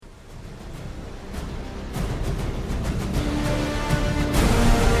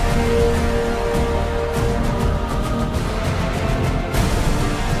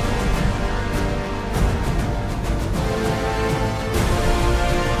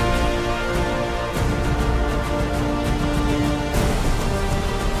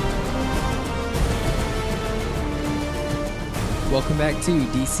welcome back to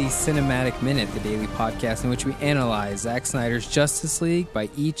DC Cinematic Minute, the daily podcast in which we analyze Zack Snyder's Justice League by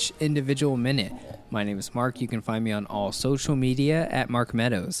each individual minute. My name is Mark. You can find me on all social media at Mark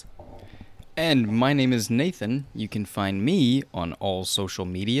Meadows. And my name is Nathan. You can find me on all social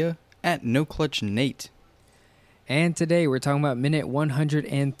media at NoClutchNate. And today we're talking about minute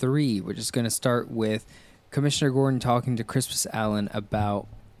 103. We're just going to start with Commissioner Gordon talking to Crispus Allen about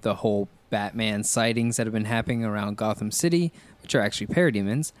the whole Batman sightings that have been happening around Gotham City, which are actually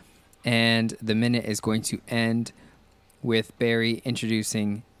parademons. And the minute is going to end with Barry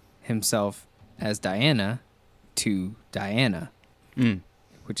introducing himself as Diana to Diana,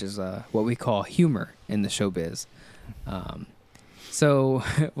 which is what we call humor in the showbiz. So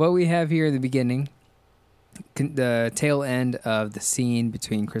what we have here in the beginning, the tail end of the scene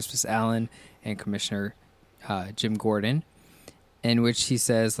between Crispus Allen and Commissioner Jim Gordon, in which he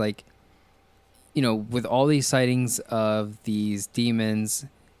says, like, you know, with all these sightings of these demons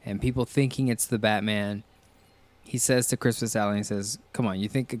and people thinking it's the Batman, he says to Crispus Allen, he says, come on, you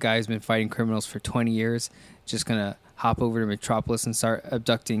think a guy who's been fighting criminals for 20 years just going to hop over to Metropolis and start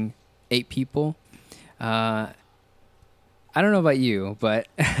abducting 8 people? I don't know about you, but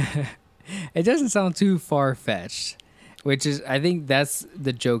it doesn't sound too far-fetched, which is, I think that's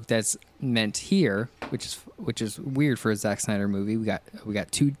the joke that's meant here, which is weird for a Zack Snyder movie. We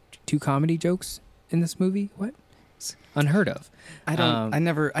got two comedy jokes in this movie. What? It's unheard of. I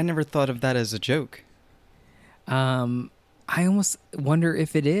never thought of that as a joke. I almost wonder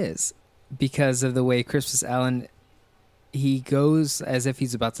if it is, because of the way Crispus Allen, he goes as if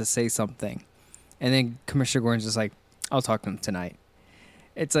he's about to say something, and then Commissioner Gordon's just like, I'll talk to him tonight.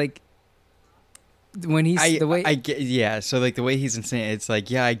 It's like, when he's I get, yeah, so like the way he's saying, it's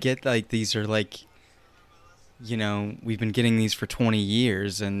like, yeah, I get, like, these are like, you know, we've been getting these for 20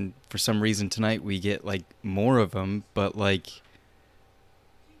 years, and for some reason tonight we get, like, more of them, but, like,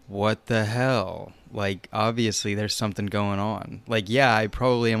 what the hell? Like, obviously there's something going on. Like, yeah, I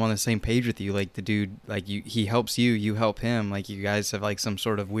probably am on the same page with you. Like, the dude, like, he helps you, you help him. Like, you guys have, like, some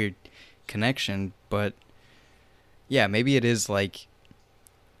sort of weird connection, but, yeah, maybe it is, like,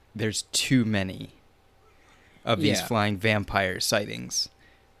 there's too many of these flying vampire sightings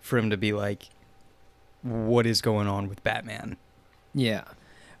for him to be like, what is going on with Batman? Yeah.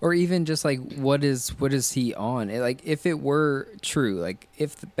 Or even just like, what is he on? Like, if it were true, like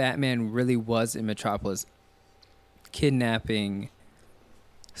if the Batman really was in Metropolis kidnapping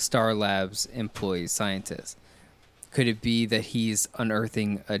Star Labs employees, scientists, could it be that he's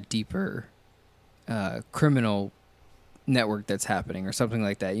unearthing a deeper criminal network that's happening or something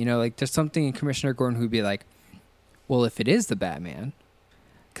like that? You know, like there's something in Commissioner Gordon who'd be like, well, if it is the Batman,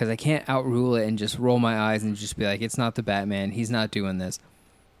 because I can't outrule it and just roll my eyes and just be like, it's not the Batman, he's not doing this.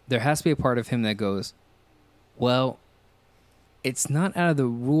 There has to be a part of him that goes, well, it's not out of the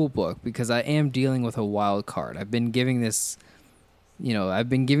rule book because I am dealing with a wild card. I've been giving this, you know,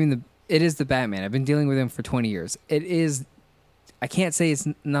 it is the Batman. I've been dealing with him for 20 years. It is, I can't say it's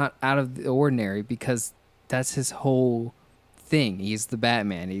not out of the ordinary because that's his whole thing. He's the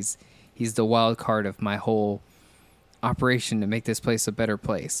Batman. He's the wild card of my whole operation to make this place a better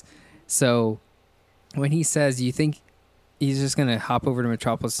place. So when he says, you think he's just going to hop over to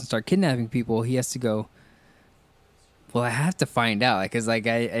Metropolis and start kidnapping people, he has to go, well, I have to find out. Because like,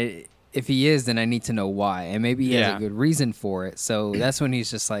 I if he is, then I need to know why. And maybe he has a good reason for it. So that's when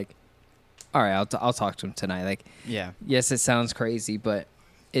he's just like, all right, I'll talk to him tonight. Like, yeah, yes, it sounds crazy, but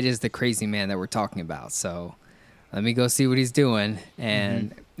it is the crazy man that we're talking about. So let me go see what he's doing.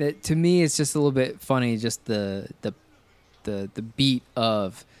 And to me, it's just a little bit funny, just the beat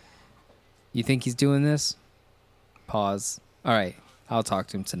of, you think he's doing this? Pause. All right, I'll talk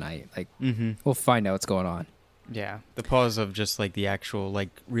to him tonight. Like, we'll find out what's going on. Yeah, the pause of just like the actual like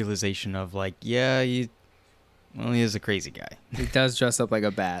realization of like, yeah, he is a crazy guy. He does dress up like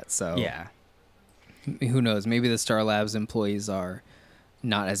a bat, so yeah. Who knows? Maybe the Star Labs employees are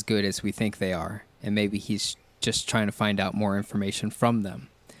not as good as we think they are, and maybe he's just trying to find out more information from them.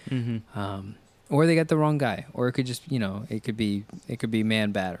 Or they got the wrong guy, or it could just, you know, it could be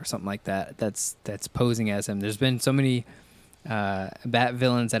Man Bat or something like that. That's posing as him. There's been so many Bat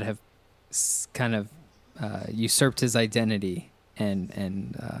villains that have kind of usurped his identity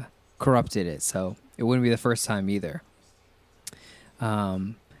and corrupted it. So it wouldn't be the first time either.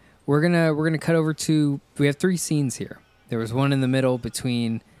 We're gonna cut over to, we have 3 scenes here. There was one in the middle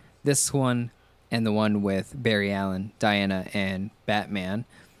between this one and the one with Barry Allen, Diana, and Batman.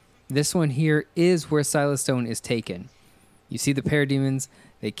 This one here is where Silas Stone is taken. You see the parademons,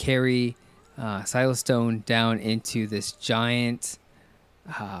 they carry Silas Stone down into this giant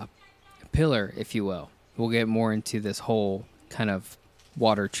pillar, if you will. We'll get more into this whole kind of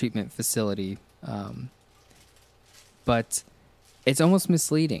water treatment facility. But it's almost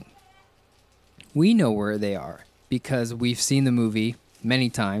misleading. We know where they are because we've seen the movie many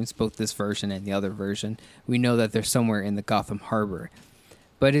times, both this version and the other version. We know that they're somewhere in the Gotham Harbor.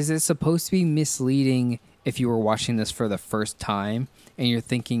 But is it supposed to be misleading if you were watching this for the first time and you're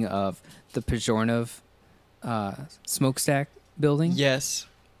thinking of the Pejornov smokestack building? Yes.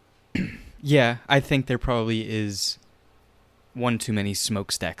 Yeah, I think there probably is one too many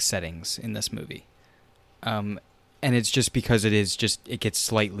smokestack settings in this movie. And it's just because it gets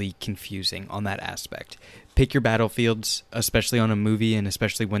slightly confusing on that aspect. Pick your battlefields, especially on a movie, and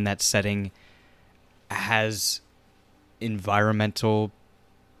especially when that setting has environmental,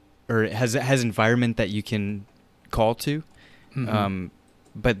 or has environment that you can call to. Mm-hmm.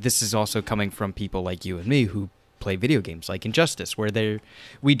 But this is also coming from people like you and me who play video games like Injustice, where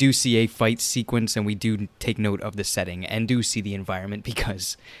we do see a fight sequence and we do take note of the setting and do see the environment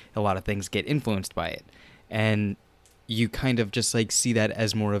because a lot of things get influenced by it. And you kind of just like see that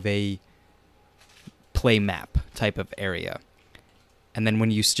as more of a play map type of area. And then when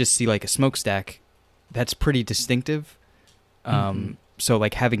you just see like a smokestack, that's pretty distinctive. So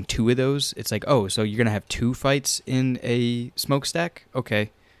like having two of those, it's like, oh, so you're going to have two fights in a smokestack?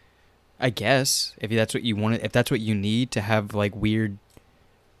 Okay. I guess if that's what you want, if that's what you need to have like weird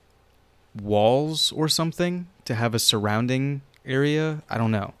walls or something to have a surrounding area, I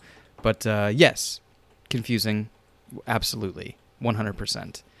don't know. But yes, confusing. Absolutely.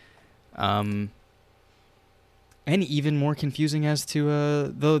 100%. And even more confusing as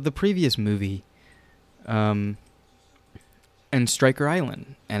to the previous movie, and Stryker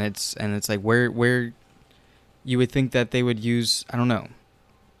Island, and it's like where you would think that they would use, I don't know.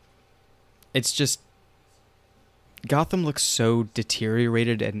 It's just Gotham looks so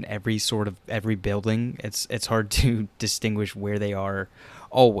deteriorated in every building. It's hard to distinguish where they are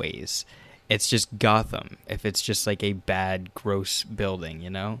always. It's just Gotham if it's just like a bad, gross building, you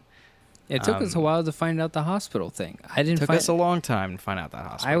know? It took us a while to find out the hospital thing. It took us a long time to find out that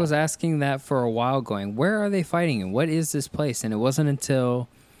hospital. I was asking that for a while going, where are they fighting and what is this place? And it wasn't until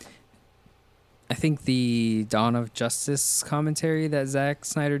I think the Dawn of Justice commentary that Zack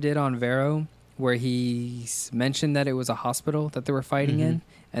Snyder did on Vero, where he mentioned that it was a hospital that they were fighting in.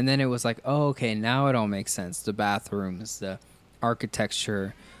 And then it was like, oh, okay, now it all makes sense. The bathrooms, the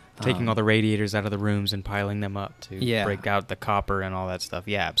architecture. Taking all the radiators out of the rooms and piling them up to break out the copper and all that stuff.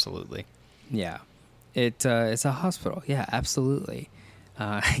 Yeah, absolutely. Yeah. It's a hospital. Yeah, absolutely.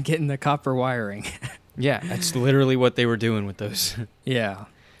 Getting the copper wiring. Yeah, that's literally what they were doing with those. Yeah.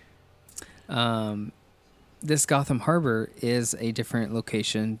 This Gotham Harbor is a different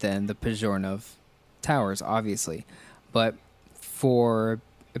location than the Pejornov Towers, obviously. But for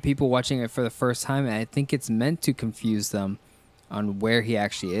people watching it for the first time, I think it's meant to confuse them on where he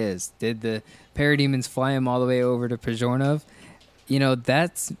actually is. Did the parademons fly him all the way over to Pejornov? You know,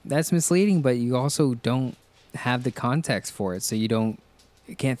 that's misleading, but you also don't have the context for it, so you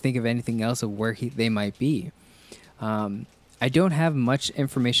can't think of anything else of where they might be. I don't have much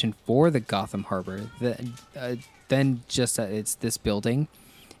information for the Gotham Harbor than just that it's this building,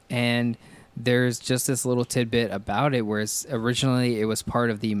 and there's just this little tidbit about it where originally it was part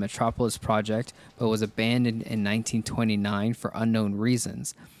of the Metropolis project, but was abandoned in 1929 for unknown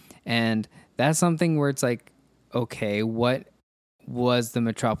reasons. And that's something where it's like, okay, what was the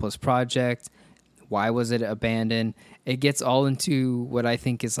Metropolis project? Why was it abandoned? It gets all into what I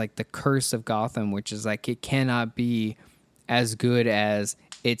think is like the curse of Gotham, which is like it cannot be as good as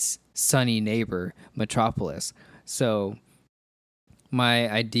its sunny neighbor, Metropolis. So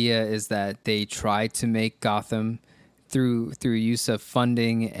my idea is that they try to make Gotham through use of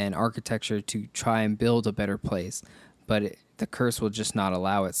funding and architecture to try and build a better place, but the curse will just not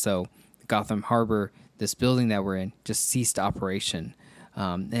allow it. So Gotham Harbor, this building that we're in, just ceased operation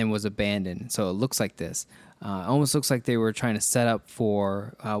and was abandoned. So it looks like this. Almost looks like they were trying to set up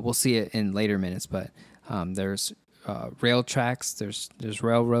for. We'll see it in later minutes, but there's rail tracks. There's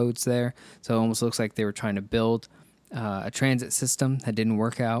railroads there. So it almost looks like they were trying to build a transit system that didn't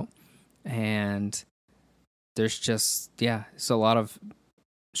work out, and there's just it's a lot of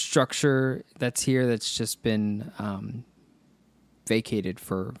structure that's here that's just been vacated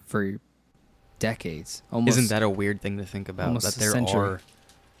for decades. Almost, isn't that a weird thing to think about? That there century. Are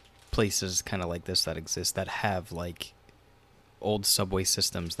places kind of like this that exist that have like old subway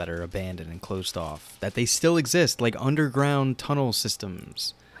systems that are abandoned and closed off, that they still exist, like underground tunnel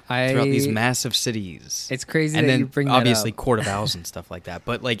systems throughout these massive cities. It's crazy and that then you bring obviously that up. Court of Owls and stuff like that.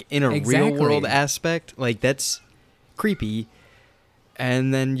 But like in a real world aspect, like that's creepy.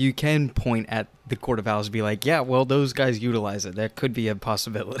 And then you can point at the Court of Owls and be like, yeah, well, those guys utilize it. That could be a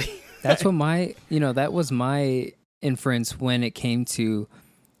possibility. That's what that was my inference when it came to,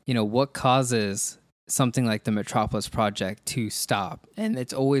 what causes something like the Metropolis Project to stop. And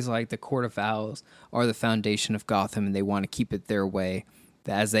it's always like the Court of Owls are the foundation of Gotham, and they want to keep it their way,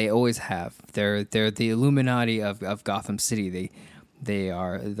 as they always have. They're the Illuminati of Gotham City. They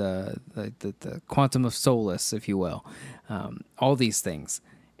are the quantum of solace, if you will. All these things.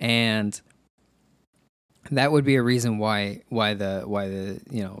 And that would be a reason why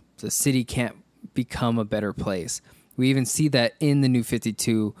the city can't become a better place. We even see that in the New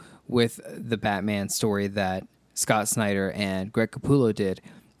 52 with the Batman story that Scott Snyder and Greg Capullo did,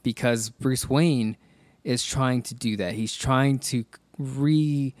 because Bruce Wayne is trying to do that. He's trying to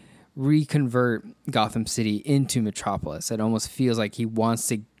reconvert Gotham City into Metropolis. It almost feels like he wants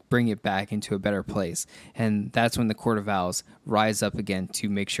to bring it back into a better place. And that's when the Court of Owls rise up again to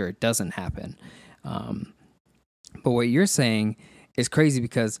make sure it doesn't happen. But what you're saying is crazy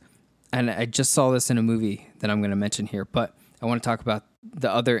because, and I just saw this in a movie that I'm going to mention here, but I want to talk about the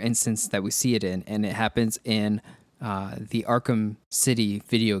other instance that we see it in, and it happens in the Arkham City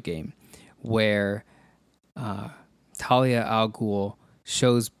video game, where Talia al Ghul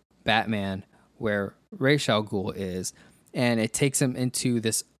shows Batman where Ra's al Ghul is, and it takes him into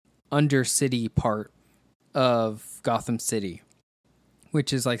this undercity part of Gotham City,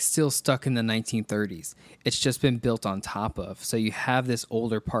 which is like still stuck in the 1930s. It's just been built on top of. So you have this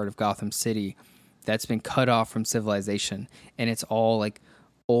older part of Gotham City that's been cut off from civilization, and it's all like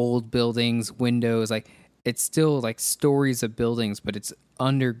old buildings, windows, like it's still like stories of buildings, but it's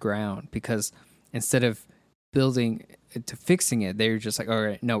underground, because instead of building to fixing it, they're just like, all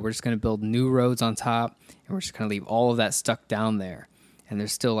right, no, we're just going to build new roads on top, and we're just going to leave all of that stuck down there. And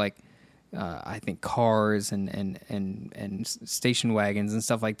there's still like I think cars and station wagons and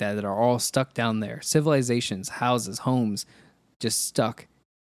stuff like that are all stuck down there. Civilizations, houses, homes, just stuck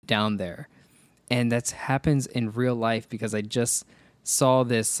down there. And that happens in real life, because I just saw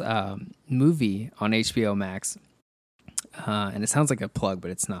this movie on HBO Max, and it sounds like a plug,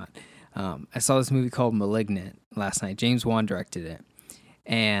 but it's not. I saw this movie called Malignant last night. James Wan directed it,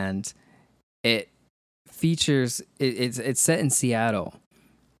 and it features it's set in Seattle,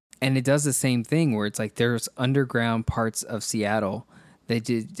 and it does the same thing where it's like there's underground parts of Seattle they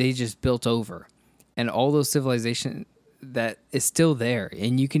just built over, and all those civilization that is still there,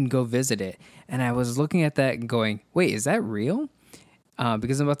 and you can go visit it. And I was looking at that and going, wait, is that real?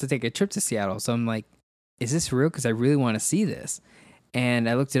 Because I'm about to take a trip to Seattle. So I'm like, is this real? Because I really want to see this. And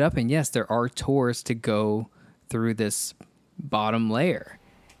I looked it up, and yes, there are tours to go through this bottom layer.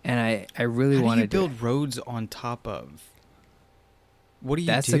 And I really want to build roads on top of. What do you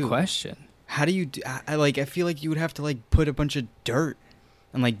That's do? the question. How do you do? I feel like you would have to like put a bunch of dirt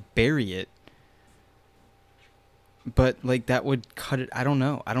and like bury it. But like that would cut it. I don't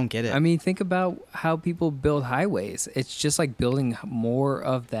know. I don't get it. I mean, think about how people build highways. It's just like building more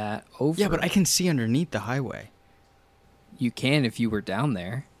of that over. Yeah, but I can see underneath the highway. You can if you were down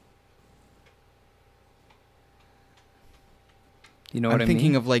there. You know what I mean? I'm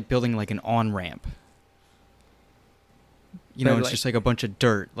thinking of like building like an on-ramp. You know, it's just like a bunch of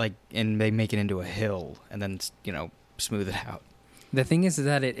dirt, like, and they make it into a hill and then, smooth it out. The thing is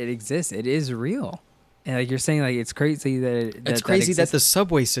that it exists. It is real. And like you're saying, like it's crazy that it's crazy that the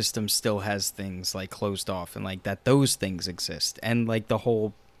subway system still has things like closed off, and like that those things exist, and like the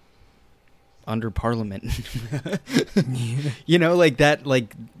whole under Parliament, like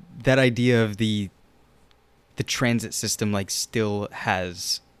that idea of the transit system like still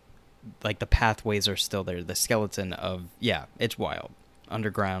has like the pathways are still there, the skeleton of it's wild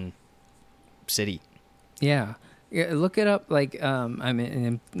underground city. Yeah, look it up. Like, I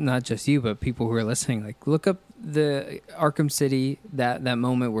mean, not just you, but people who are listening. Like, look up the Arkham City. That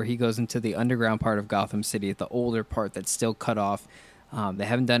moment where he goes into the underground part of Gotham City, the older part that's still cut off. They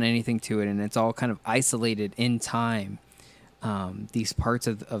haven't done anything to it, and it's all kind of isolated in time. These parts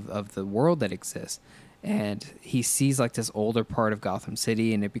of the world that exist, and he sees like this older part of Gotham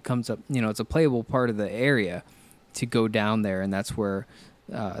City, and it becomes it's a playable part of the area to go down there, and that's where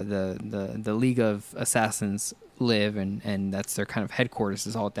the League of Assassins live, and that's their kind of headquarters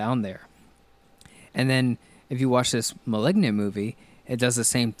is all down there. And then if you watch this Malignant movie, it does the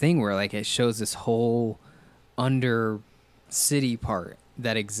same thing where like it shows this whole under city part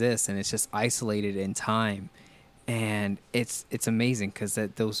that exists, and it's just isolated in time, and it's amazing because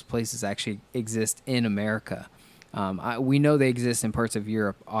those places actually exist in America. We know they exist in parts of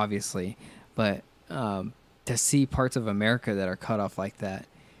Europe, obviously, but to see parts of America that are cut off like that,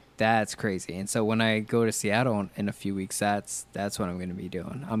 that's crazy. And so when I go to Seattle in a few weeks, that's what I'm going to be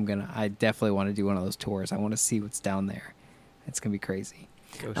doing. I definitely want to do one of those tours. I want to see what's down there. It's going to be crazy.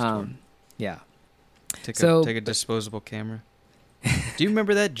 Ghost tour. Yeah. Take a disposable camera. Do you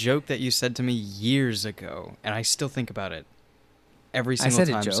remember that joke that you said to me years ago? And I still think about it every single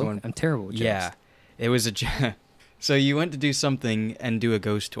time. I said a joke? I'm terrible with jokes. Yeah. It was a joke. So you went to do something and do a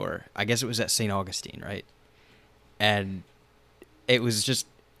ghost tour. I guess it was at St. Augustine, right? And it was just,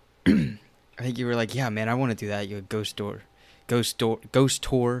 I think you were like, yeah, man, I want to do that. You had ghost tour.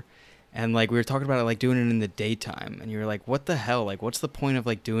 And like, we were talking about it, like doing it in the daytime. And you were like, what the hell? Like, what's the point of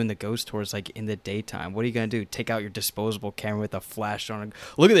like doing the ghost tours, like in the daytime? What are you going to do? Take out your disposable camera with a flash on it.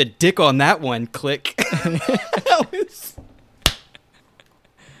 Look at the dick on that one. Click. That was...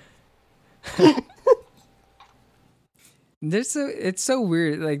 It's so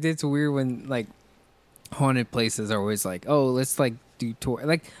weird. Like, it's weird when like haunted places are always like, oh, let's like do tour.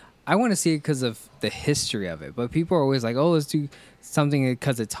 Like, I want to see it because of the history of it, but people are always like, oh, let's do something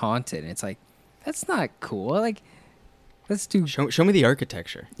because it's haunted. And it's like, that's not cool. Like, let's do. Show me the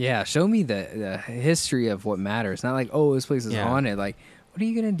architecture. Yeah, show me the history of what matters. Not like, oh, this place is haunted. Like, what are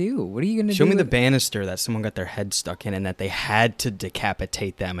you gonna do? What are you gonna do? Show me the banister that someone got their head stuck in and that they had to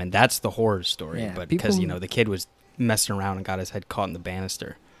decapitate them, and that's the horror story. Yeah, but because the kid was messing around and got his head caught in the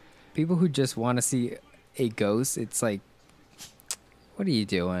banister. People who just want to see a ghost, it's like, what are you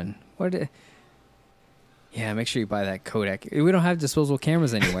doing? Yeah, make sure you buy that Kodak. We don't have disposable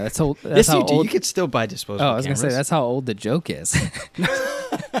cameras anymore. That's old. That's yes, how you do. old. You could still buy disposable Oh, I was cameras. gonna say that's how old the joke is.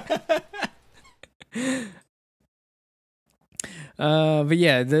 But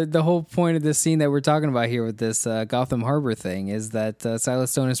yeah, the whole point of this scene that we're talking about here with this Gotham Harbor thing is that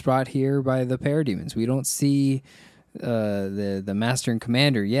Silas Stone is brought here by the parademons. We don't see the Master and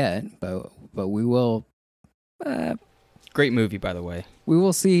Commander yet, but we will. Great movie, by the way. We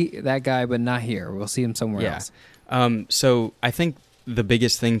will see that guy, but not here. We'll see him somewhere else. So I think the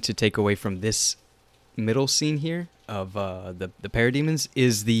biggest thing to take away from this middle scene here of the parademons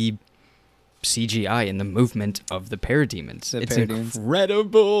is the CGI and the movement of the parademons. It's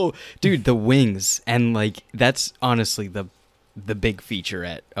incredible, dude. The wings, and like that's honestly the big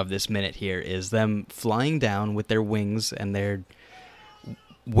featurette of this minute here is them flying down with their wings and their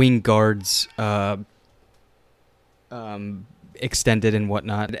wing guards extended and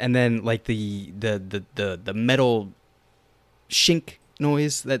whatnot, and then like the metal shink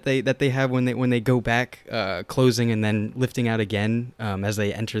noise that they have when they go back, closing and then lifting out again as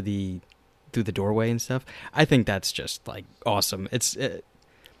they enter through the doorway and stuff. I think that's just like awesome. It's a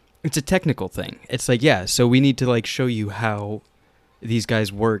technical thing. It's like, yeah, so we need to like show you how these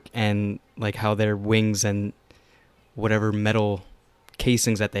guys work and like how their wings and whatever metal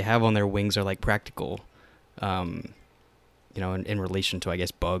casings that they have on their wings are like practical, in relation to, I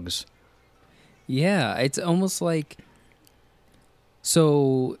guess, bugs. Yeah, it's almost like,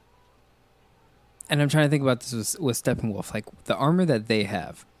 so, and I'm trying to think about this with Steppenwolf, like the armor that they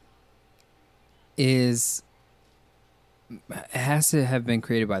have has to have been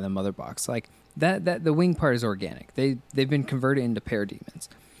created by the mother box. Like that the wing part is organic. They've been converted into parademons.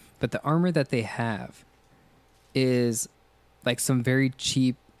 But the armor that they have is like some very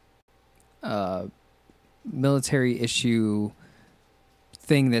cheap military issue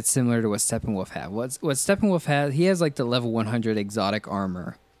thing that's similar to what Steppenwolf had. What Steppenwolf has, he has like the level 100 exotic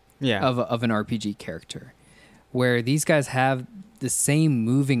armor of an RPG character, where these guys have the same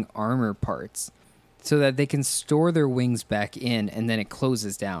moving armor parts so that they can store their wings back in and then it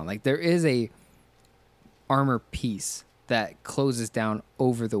closes down. Like there is a armor piece that closes down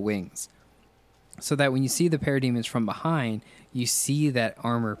over the wings so that when you see the parademons from behind, you see that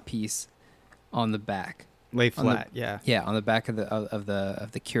armor piece on the back. Lay flat, yeah, on the back of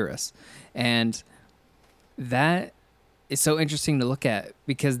the cuirass, and that is so interesting to look at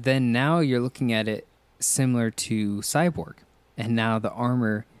because then now you're looking at it similar to Cyborg, and now the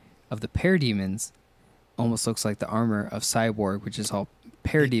armor of the parademons almost looks like the armor of Cyborg, which is all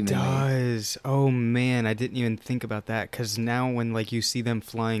parademon. It does. Oh man, I didn't even think about that because now when like you see them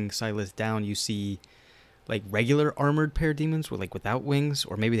flying Silas down, you see like regular armored parademons without wings,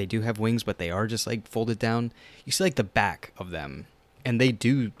 or maybe they do have wings but they are just like folded down. You see like the back of them, and they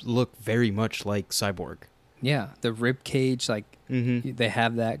do look very much like Cyborg. Yeah, the rib cage, like they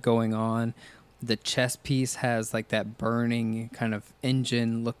have that going on. The chest piece has like that burning kind of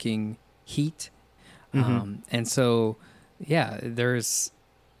engine looking heat. And so, yeah, it's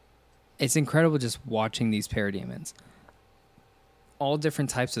incredible just watching these parademons, all different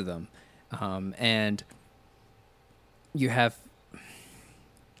types of them. And you have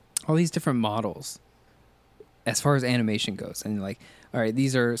all these different models as far as animation goes. And like all right,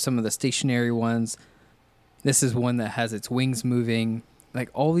 these are some of the stationary ones. This is one that has its wings moving. Like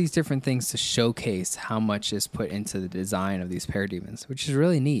all these different things to showcase how much is put into the design of these parademons, which is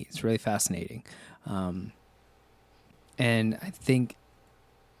really neat. It's really fascinating. And I think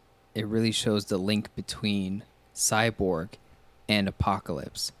it really shows the link between Cyborg and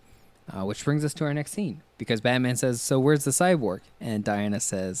Apocalypse, which brings us to our next scene. Because Batman says, so where's the Cyborg? And Diana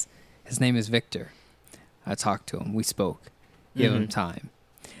says, his name is Victor. I talked to him. We spoke. Give him time.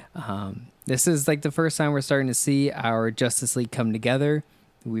 This is like the first time we're starting to see our Justice League come together.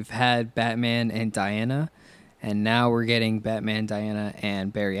 We've had Batman and Diana, and now we're getting Batman, Diana,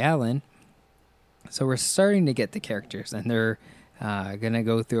 and Barry Allen. So we're starting to get the characters, and they're going to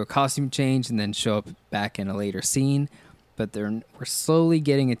go through a costume change and then show up back in a later scene. But we're slowly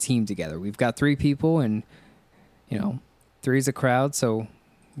getting a team together. We've got 3 people, and, 3's a crowd, so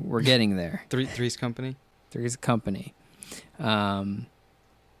we're getting there. Three's company? 3's a company.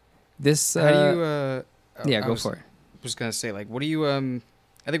 This how do you go for it. I was gonna say, like, what do you I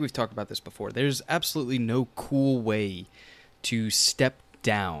think we've talked about this before. There's absolutely no cool way to step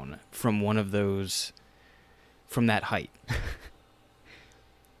down from one of those, from that height.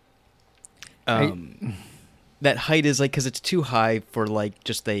 That height is like, because it's too high for like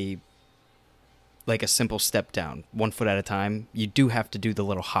just a simple step down, 1 foot at a time. You do have to do the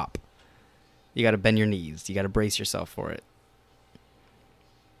little hop. You got to bend your knees. You got to brace yourself for it.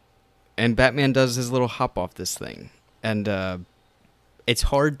 And Batman does his little hop off this thing. And it's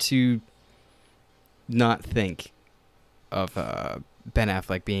hard to not think of Ben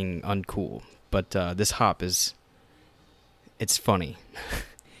Affleck being uncool. But this hop it's funny.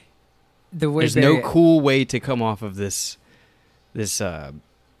 There's no cool way to come off of this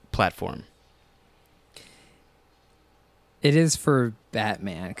platform. It is for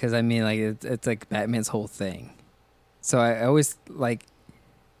Batman, because I mean, like it's like Batman's whole thing. So I always like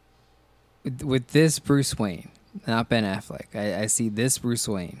with this Bruce Wayne, not Ben Affleck. I see this Bruce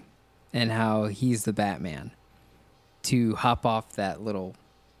Wayne and how he's the Batman to hop off that little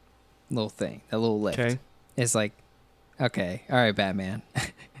thing, that little lift. Okay. It's like, okay, all right, Batman.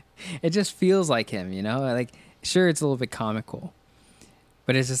 It just feels like him, Like, sure, it's a little bit comical,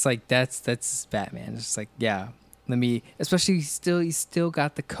 but it's just like that's Batman. It's just like, yeah. Especially he's still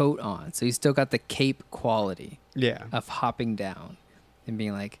got the coat on, so he's still got the cape quality. Yeah. Of hopping down and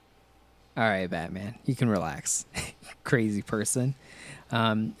being like, all right, Batman, you can relax, crazy person.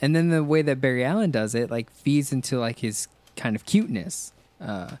 And then the way that Barry Allen does it, like, feeds into like his kind of cuteness.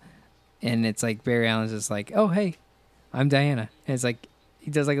 And it's like Barry Allen's just like, oh, hey, I'm Diana. And it's like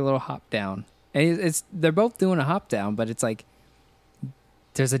he does like a little hop down, and they're both doing a hop down, but it's like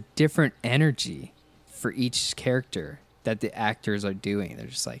there's a different energy for each character that the actors are doing. They're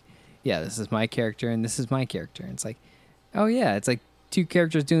just like, yeah, this is my character and this is my character. And it's like, oh yeah, it's like 2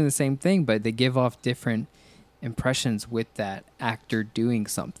 characters doing the same thing, but they give off different impressions with that actor doing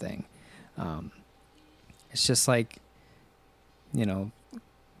something. It's just like,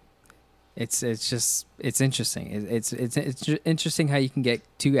 it's interesting. It's interesting how you can get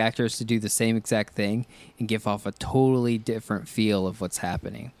 2 actors to do the same exact thing and give off a totally different feel of what's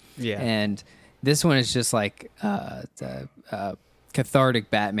happening. Yeah. And this one is just like the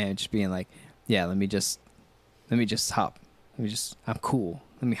cathartic Batman just being like, yeah, let me just hop. I'm cool.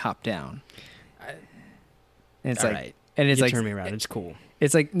 Let me hop down. And it's all like, right. And it's you like, turn me around. It's cool.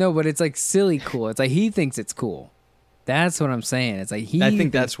 It's like, no, but it's like silly cool. It's like he thinks it's cool. That's what I'm saying. It's like I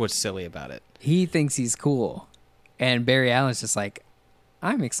think that's what's silly about it. He thinks he's cool, and Barry Allen's just like,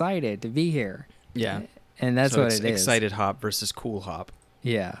 I'm excited to be here. Yeah. And that's what it is. Excited hop versus cool hop.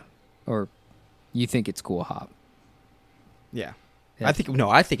 Yeah. Or you think it's cool hop. Yeah. I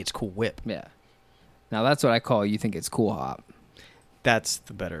think it's cool whip. Yeah. Now that's what I call you think it's cool hop. That's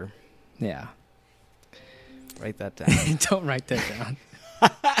the better. Yeah. Write that down. Don't write that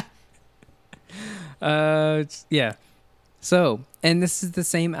down. Yeah. So, and this is the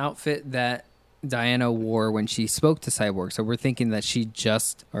same outfit that Diana wore when she spoke to Cyborg. So we're thinking that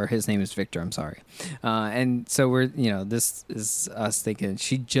his name is Victor, I'm sorry. And so this is us thinking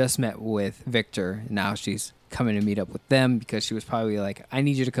she just met with Victor. Now she's coming to meet up with them because she was probably like, I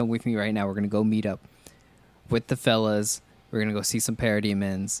need you to come with me right now. We're going to go meet up with the fellas. We're going to go see some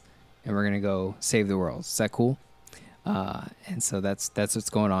parademons and we're going to go save the world. Is that cool? And so that's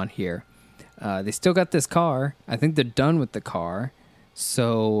what's going on here. They still got this car. I think they're done with the car.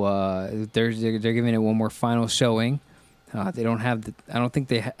 So they're giving it one more final showing. They don't have I don't think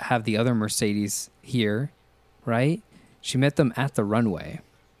they have the other Mercedes here, right? She met them at the runway.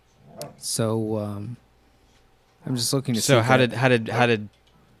 So I'm just looking to see. So how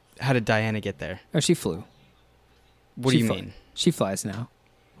did Diana get there? Oh, she flew. What do you mean? She flies now.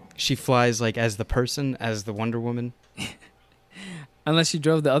 She flies like as the person, as the Wonder Woman. Unless she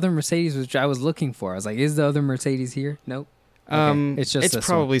drove the other Mercedes, which I was looking for. I was like, is the other Mercedes here? Nope. Okay. It's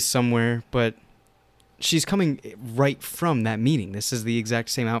probably somewhere, but she's coming right from that meeting. This is the exact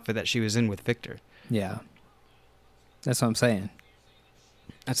same outfit that she was in with Victor. Yeah. That's what I'm saying.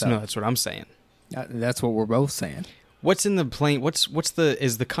 That's what I'm saying. That's what we're both saying. What's in the plane?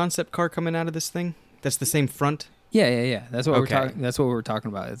 Is the concept car coming out of this thing? That's the same front? Yeah. That's what we're talking. That's what we're talking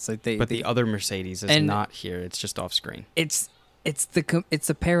about. It's like the other Mercedes is not here. It's just off screen. It's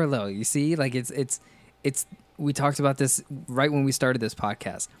a parallel. You see, like it's. We talked about this right when we started this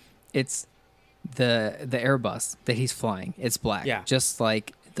podcast. It's the Airbus that he's flying. It's black, just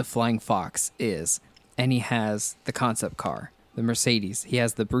like the Flying Fox is, and he has the concept car, the Mercedes. He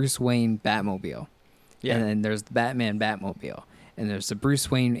has the Bruce Wayne Batmobile, and then there's the Batman Batmobile, and there's the Bruce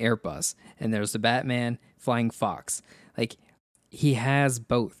Wayne Airbus, and there's the Batman Flying Fox. Like, he has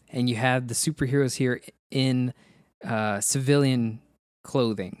both, and you have the superheroes here in civilian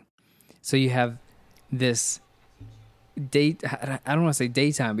clothing. So you have this I don't want to say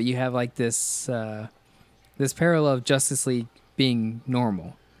daytime, but you have like this parallel of Justice League being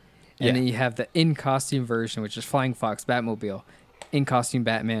normal, and then you have the in costume version, which is Flying Fox, Batmobile, in costume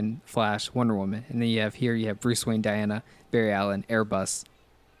Batman, Flash, Wonder Woman, and then you have Bruce Wayne, Diana, Barry Allen, Airbus,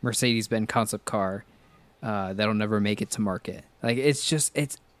 Mercedes-Benz concept car that'll never make it to market. Like, it's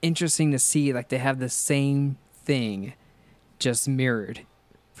interesting to see, like, they have the same thing just mirrored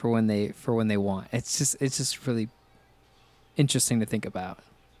for when they want. It's just really interesting to think about.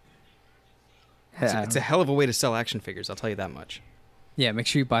 It's a hell of a way to sell action figures, I'll tell you that much. Yeah, make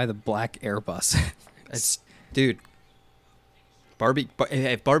sure you buy the black Airbus. Dude, Barbie.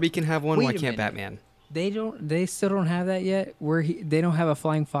 If Barbie can have one, why can't Batman? They still don't have that yet. They don't have a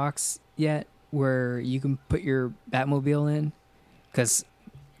Flying Fox yet, where you can put your Batmobile in. Because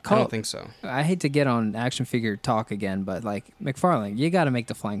I don't think so. I hate to get on action figure talk again, but like, McFarlane, you got to make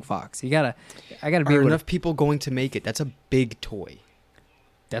the Flying Fox. I got to be enough people going to make it. That's a big toy.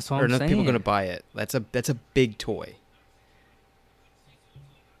 That's what I'm saying. Enough people going to buy it. That's a big toy.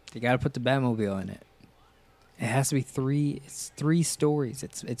 You got to put the Batmobile in it. It has to be three. It's 3 stories.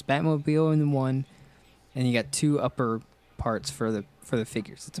 It's Batmobile in one, and you got 2 upper parts for the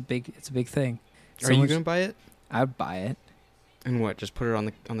figures. It's a big thing. Are you gonna buy it? I'd buy it. And what? Just put it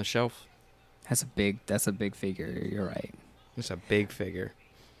on the shelf? That's a big figure. You're right. It's a big figure.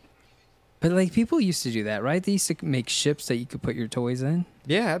 But like, people used to do that, right? They used to make ships that you could put your toys in.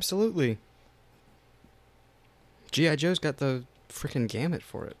 Yeah, absolutely. G.I. Joe's got the freaking gamut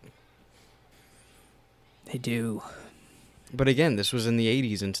for it. They do. But again, this was in the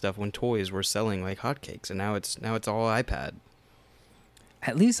 80s and stuff when toys were selling like hotcakes, and now it's all iPad.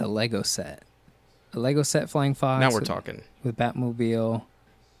 At least a Lego set. A Lego set Flying Fox. Now we're talking. With Batmobile.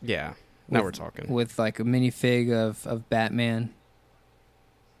 Yeah, now we're talking. With like a minifig of Batman.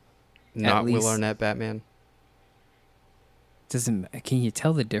 Not Will Arnett Batman. Can you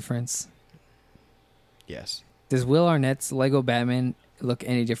tell the difference? Yes. Does Will Arnett's Lego Batman look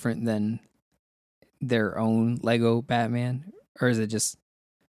any different than their own Lego Batman? Or is it just,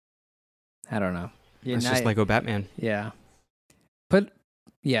 I don't know. It's just Lego Batman. Yeah. But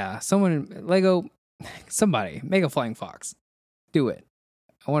yeah, somebody make a Flying Fox. Do it.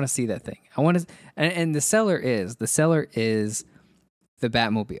 I want to see that thing. And the seller is the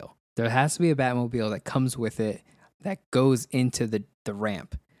Batmobile. There has to be a Batmobile that comes with it that goes into the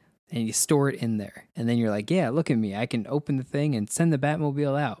ramp, and you store it in there. And then you're like, yeah, look at me. I can open the thing and send the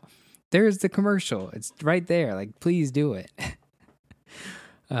Batmobile out. There's the commercial. It's right there. Like, please do it.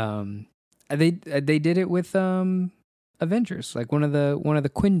 They did it with Avengers, like one of the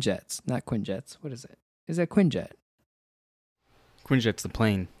Quinjets, not Quinjets. What is it? Is that Quinjet? Quinjet's the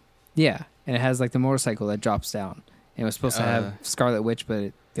plane. Yeah, and it has like the motorcycle that drops down. And it was supposed to have Scarlet Witch,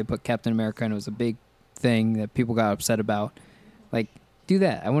 but they put Captain America, and it was a big thing that people got upset about. Like, do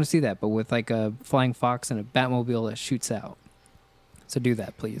that. I want to see that, but with like a Flying Fox and a Batmobile that shoots out. So do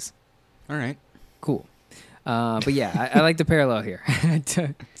that, please. All right. Cool. But yeah, I like the parallel here.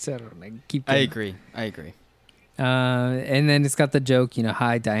 So keep going. I agree. And then it's got the joke,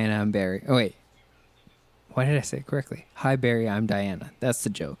 hi, Diana, I'm Barry. Oh, wait. Why did I say it correctly? Hi, Barry, I'm Diana. That's the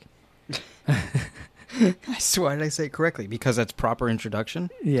joke. Why did I say it correctly? Because that's proper introduction?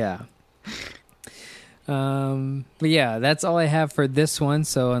 Yeah. But yeah, that's all I have for this one.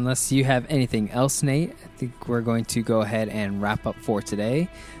 So unless you have anything else, Nate, I think we're going to go ahead and wrap up for today.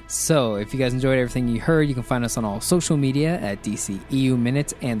 So if you guys enjoyed everything you heard, you can find us on all social media at DCEU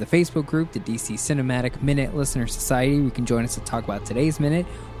Minute and the Facebook group, the DC Cinematic Minute Listener Society. You can join us to talk about today's minute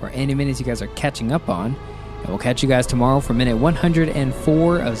or any minutes you guys are catching up on. And we'll catch you guys tomorrow for minute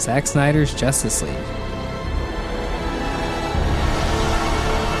 104 of Zack Snyder's Justice League.